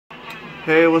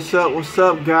Hey, what's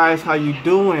up, guys? How you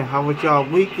doing? How was y'all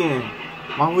weekend?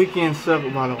 My weekend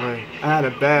sucked, by the way. I had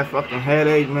a bad fucking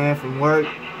headache, man, from work.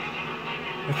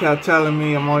 They kept telling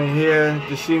me I'm only here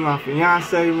to see my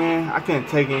fiance, man. I couldn't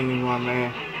take it anymore,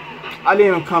 man. I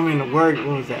didn't even come into work.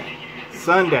 What was that?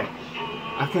 Sunday.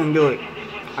 I couldn't do it.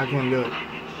 I couldn't do it.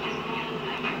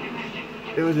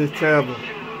 It was just terrible.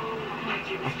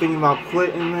 I'm thinking about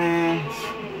quitting, man.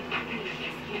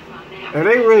 If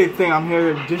they really think I'm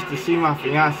here just to see my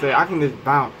fiance, I can just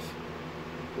bounce.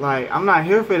 Like, I'm not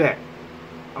here for that.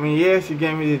 I mean, yeah, she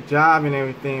gave me this job and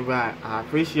everything, but I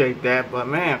appreciate that. But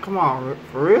man, come on,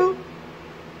 for real?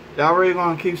 Y'all really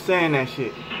gonna keep saying that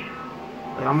shit?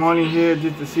 Like, I'm only here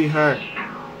just to see her.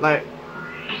 Like,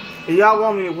 if y'all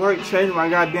want me to work, change my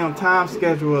goddamn time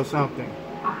schedule or something.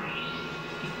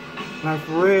 Like,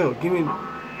 for real, give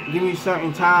me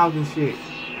certain times and shit.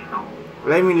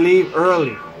 Let me leave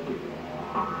early.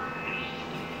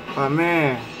 But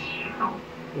man,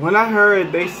 when I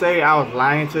heard they say I was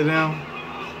lying to them,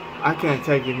 I can't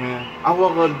take it, man. I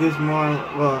woke up this morning,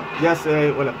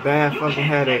 yesterday, with a bad fucking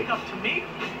headache.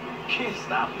 Can't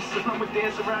stop you, son. I'm gonna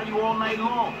dance around you all night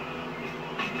long.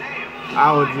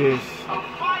 I was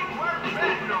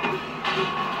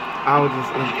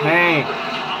just in pain.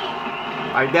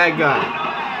 Like that guy.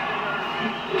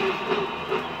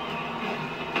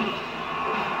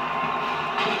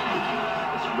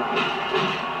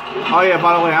 Oh yeah,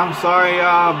 by the way, I'm sorry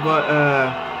y'all, but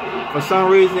for some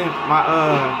reason my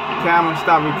camera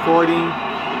stopped recording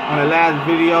on the last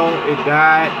video. It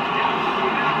died.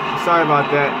 Sorry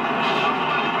about that.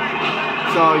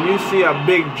 So you see a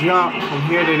big jump from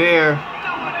here to there.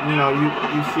 You know, you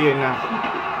see it now.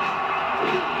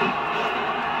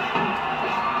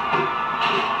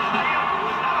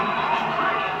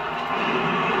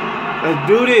 Let's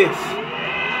do this.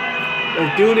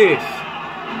 Let's do this.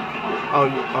 Oh,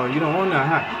 you don't want that,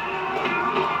 huh?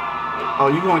 Oh,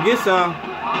 you gonna get some?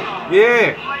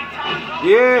 Yeah.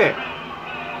 Yeah.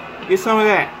 Get some of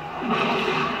that.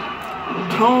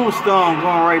 Tombstone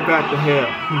going right back to hell.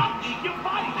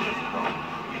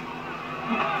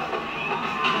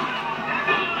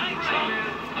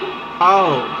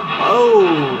 Oh.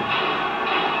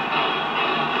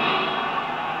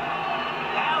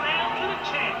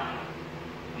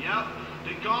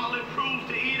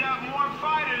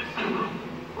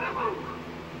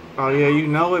 Oh yeah, you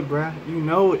know it, bruh. You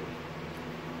know it.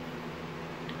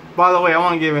 By the way, I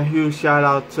want to give a huge shout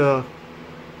out to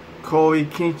Corey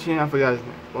Kinchin. I forgot his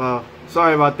name. Well,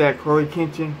 sorry about that, Corey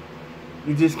Kinchin.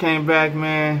 You just came back,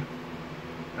 man.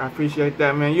 I appreciate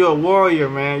that, man. You're a warrior,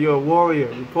 man. You're a warrior.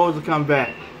 You're supposed to come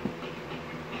back.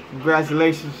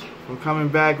 Congratulations for coming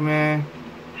back, man.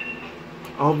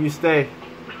 I hope you stay.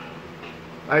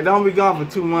 Like, don't be gone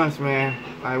for 2 months, man.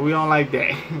 Like, we don't like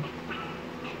that.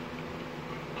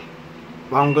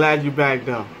 But I'm glad you're back,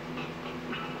 though.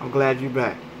 I'm glad you're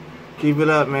back. Keep it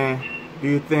up, man. Do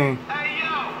your thing. Hey,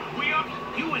 yo!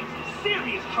 You in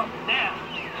serious trouble now.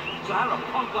 So how the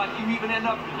punk like you even end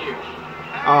up in here?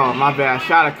 Oh, my bad. I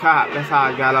shot a cop. That's how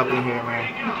I got up in here, man.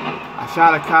 I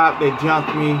shot a cop. They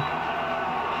jumped me.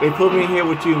 They put me in here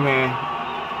with you, man.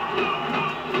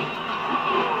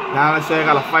 Now let's say I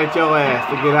gotta fight your ass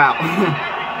to get out.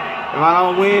 If I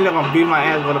don't win, they're gonna beat my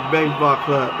ass with a baseball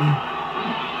club.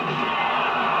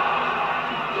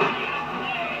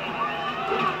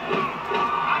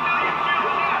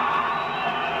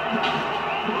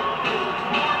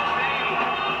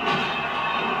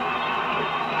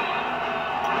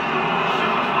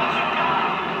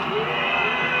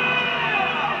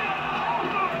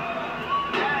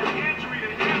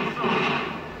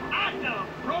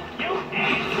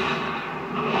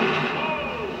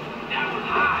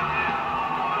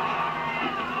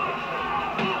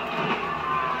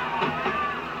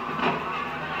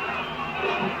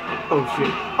 Oh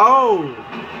shit. Oh!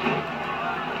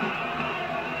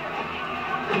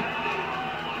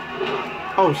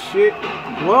 Oh shit.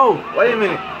 Whoa, wait a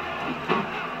minute.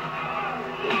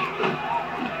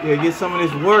 Yeah, get some of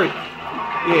this work.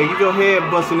 Yeah, get your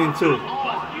head busting in too,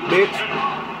 bitch.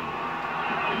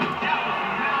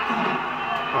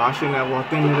 Oh, I shouldn't have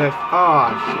walked into that.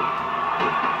 Oh shit.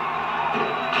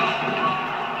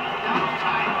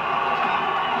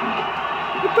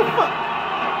 What the fuck?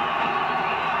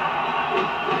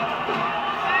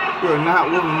 You're not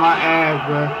whooping my ass,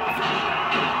 bro.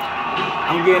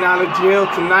 I'm getting out of jail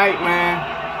tonight, man.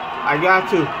 I got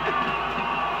to.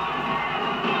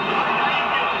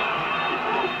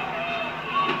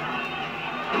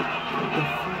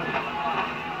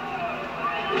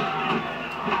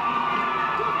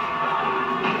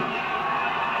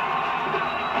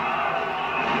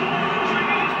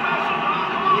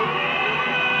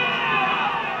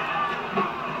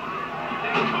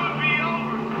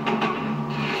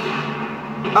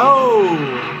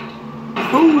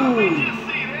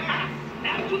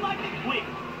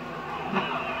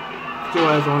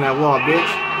 ass on that wall, bitch.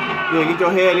 Yeah, get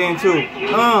your head in too.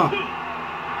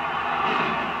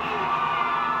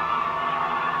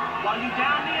 While you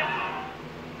down there?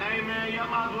 Hey man, y'all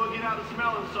might as well get out the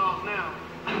smelling sauce now.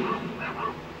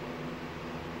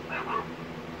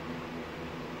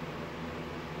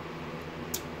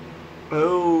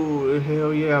 Oh,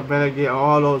 hell yeah, I better get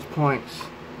all those points.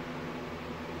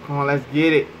 Come on, let's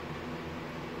get it.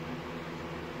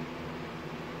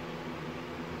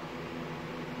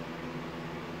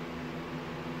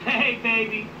 Hey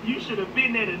baby, you should have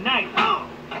been there tonight. Oh!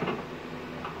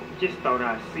 Just thought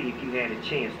I'd see if you had a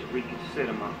chance to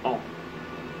reconsider my offer.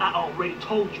 I already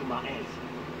told you my answer.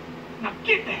 Now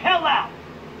get the hell out!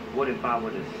 What if I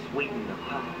were to sweeten the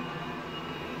pot?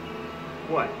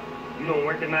 What? You don't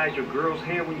recognize your girl's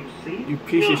hair when you see it? You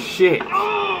piece of shit.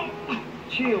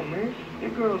 Chill, man. Your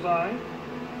girl's alright.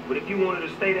 But if you wanted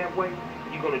to stay that way,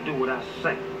 you're gonna do what I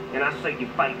say. And I say you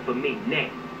fight for me now.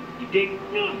 You dig?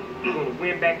 You're gonna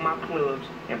win back my clubs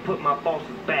and put my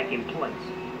bosses back in place.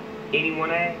 Anyone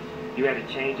asks, you had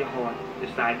to change your heart,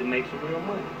 decide to make some real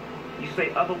money. You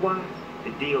say otherwise,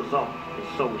 the deal's off, and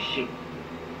so is she.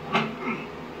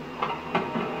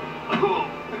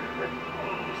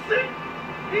 See?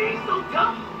 He ain't so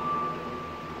tough.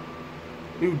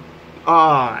 You,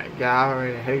 oh my god, I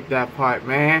already hate that part,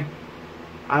 man.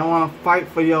 I don't want to fight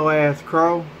for your ass,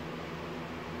 Crow.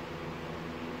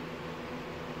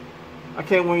 I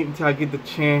can't wait until I get the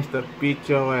chance to beat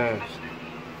your ass.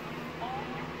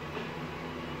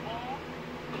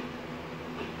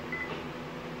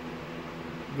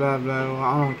 Blah, blah, blah.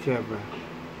 I don't care, bro.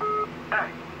 Hey,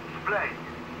 Blake,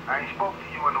 I ain't spoke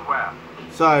to you in a while.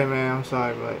 Sorry, man. I'm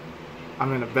sorry, but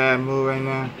I'm in a bad mood right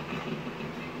now.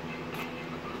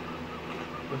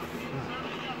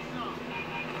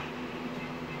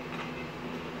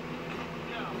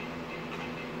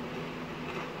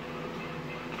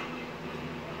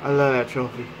 I love that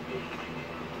trophy.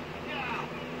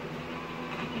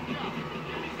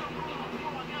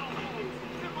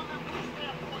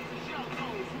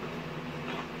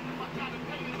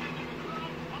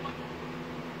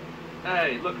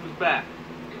 Hey, look who's back.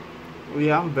 Well,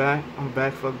 yeah, I'm back. I'm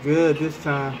back for good this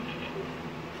time.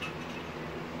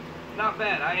 Not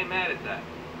bad, I ain't mad at that.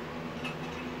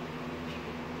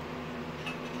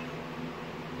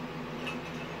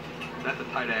 That's a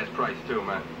tight-ass price too,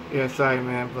 man. Yeah, sorry,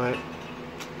 man, but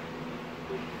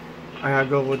I gotta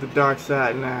go with the dark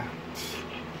side now.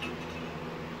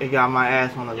 It got my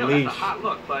ass on a Yo, leash. that's a hot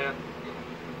look, player.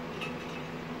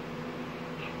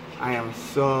 I am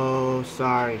so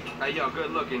sorry. Hey, yo,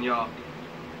 good looking, y'all.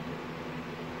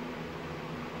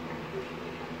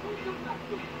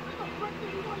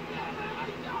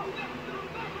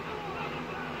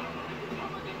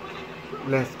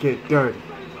 Let's get dirty.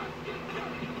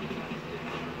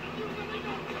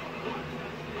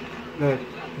 Let's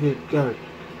get dirty.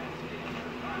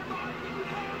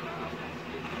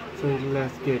 So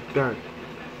let's get dirty.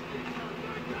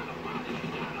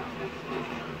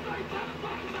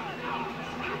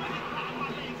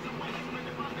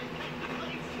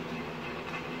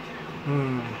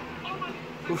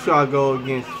 Who should I go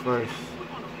against first?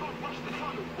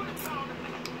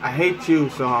 I hate you,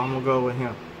 so I'm gonna go with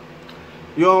him.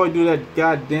 You always do that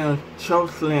goddamn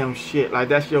choke slam shit. Like,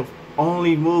 that's your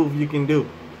only move you can do.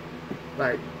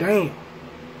 Like, damn.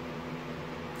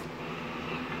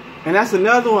 And that's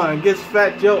another one against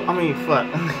Fat Joe. I mean, fuck.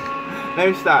 Let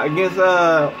me stop. Against,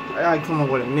 I gotta come up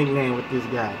with a nickname with this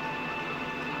guy.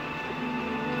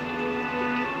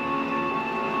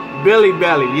 Billy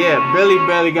Belly. Yeah, Billy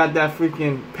Belly got that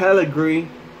freaking pedigree.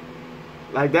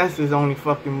 Like, that's his only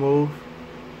fucking move.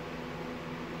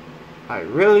 Like,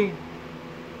 really?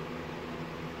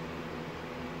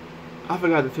 I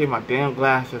forgot to take my damn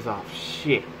glasses off.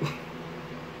 Shit.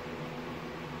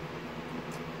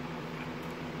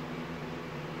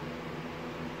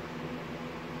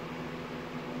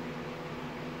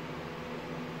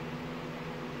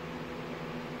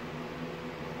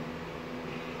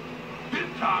 This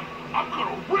time, I'm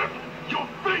gonna rip your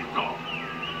face off.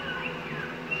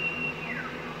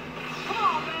 Come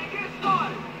on, man, get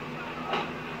started.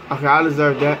 Okay, I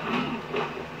deserve that.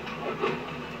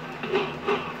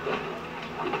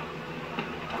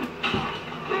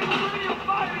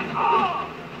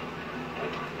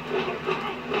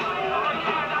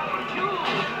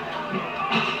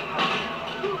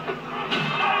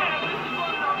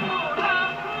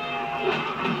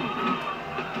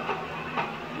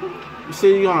 You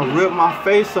said you're gonna rip my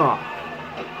face off.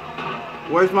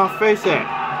 Where's my face at?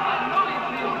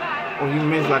 Oh, you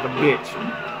missed like a bitch.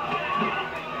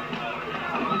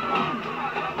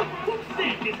 Who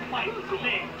said this fight was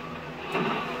fair?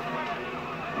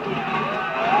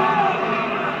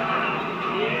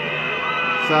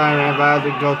 Sorry, man, but I had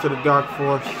to go to the Dark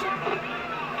Force.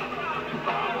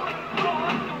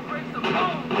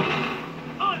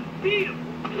 Unbeatable.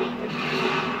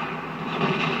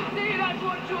 See, that's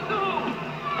what you do.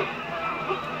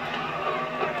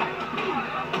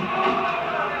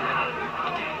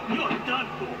 You're done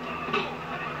for.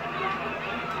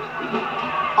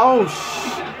 Oh,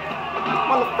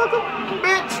 motherfucker,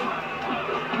 bitch.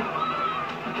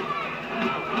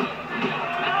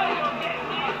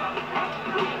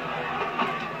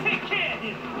 Take care of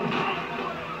him.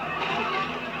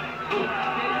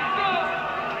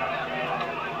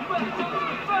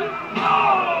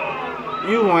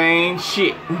 You ain't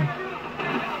shit.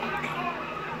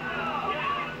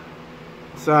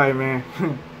 Sorry, man.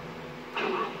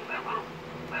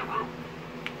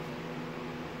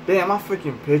 Damn, my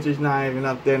freaking picture's not even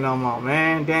up there no more,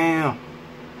 man. Damn.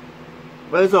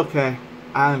 But it's okay.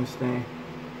 I understand.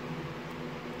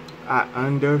 I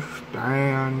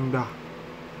understand.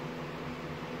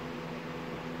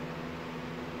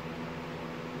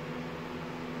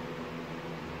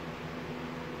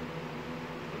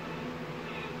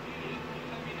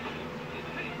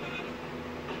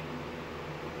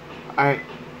 Alright.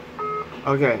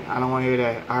 Okay, I don't want to hear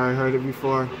that. I already heard it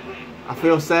before. I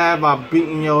feel sad about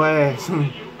beating your ass.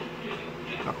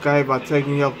 Okay, about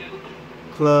taking your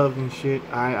clubs and shit.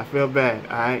 Alright, I feel bad.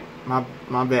 Alright, my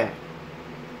bad.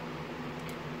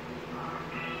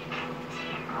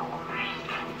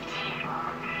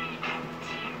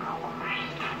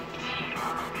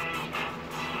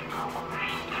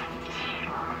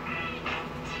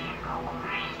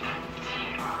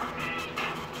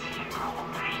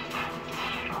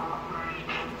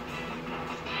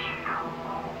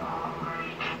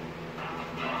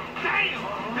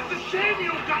 It's a shame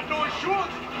you don't got no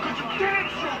insurance, because you damn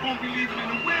sure gonna be leaving in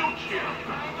a wheelchair.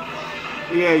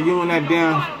 Yeah, you and that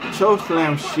damn choke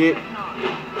slam shit.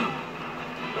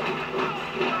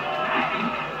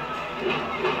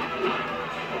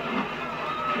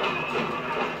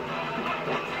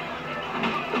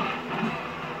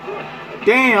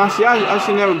 Damn, I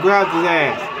should never grabbed his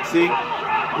ass. See?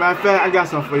 Matter of fact, I got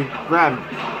something for you. Grab me.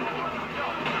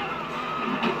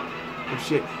 Oh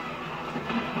shit.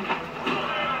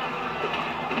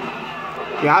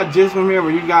 Yeah, I just remember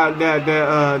you got that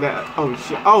oh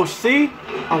shit. Oh, see?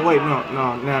 Oh wait, no,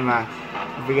 never mind.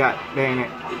 I forgot. Dang it.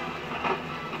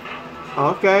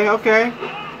 Okay, okay.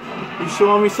 You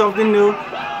showing me something new.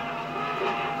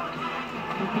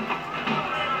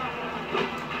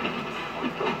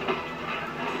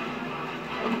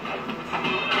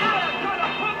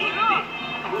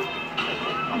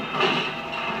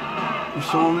 You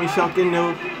showing me something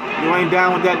new. You ain't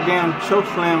down with that damn choke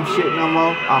slam shit no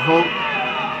more, I hope.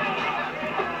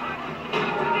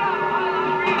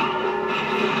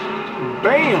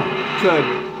 Bam! To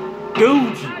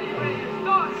Doogie.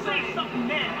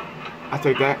 I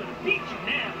take that.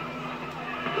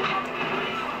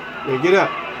 Yeah, get up.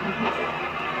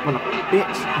 What a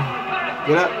bitch.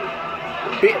 Get up.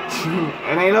 Bitch.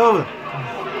 It ain't over.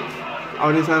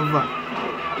 Oh, this having fun.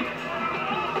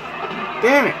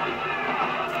 Damn it.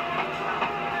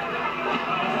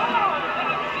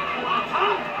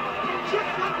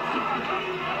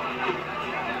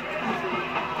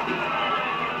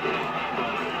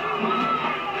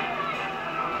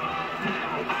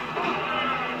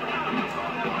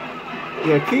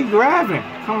 Yeah, keep grabbing.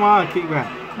 Come on, keep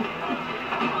grabbing.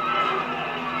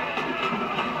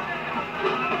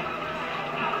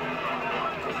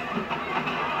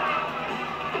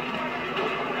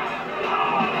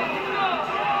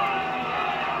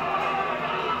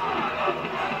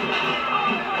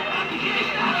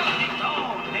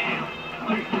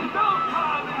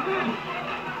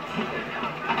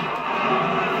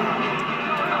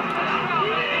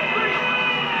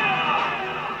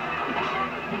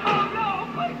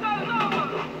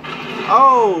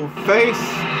 Oh, face,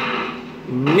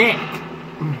 neck.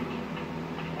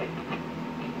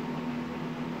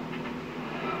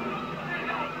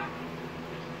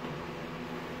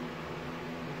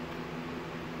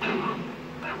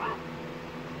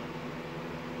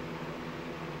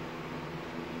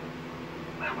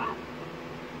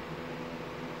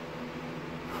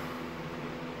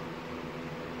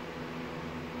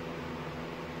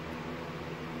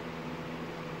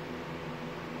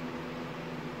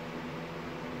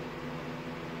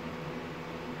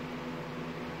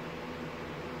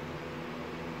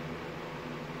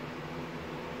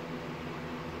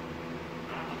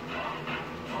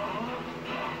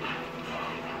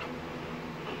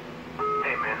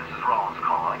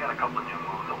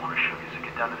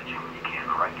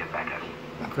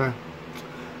 Okay.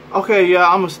 Okay, yeah,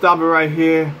 I'm gonna stop it right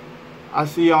here. I'll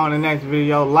see y'all in the next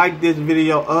video. Like this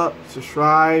video up,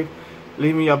 subscribe,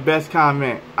 leave me your best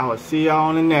comment. I will see y'all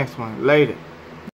on the next one. Later.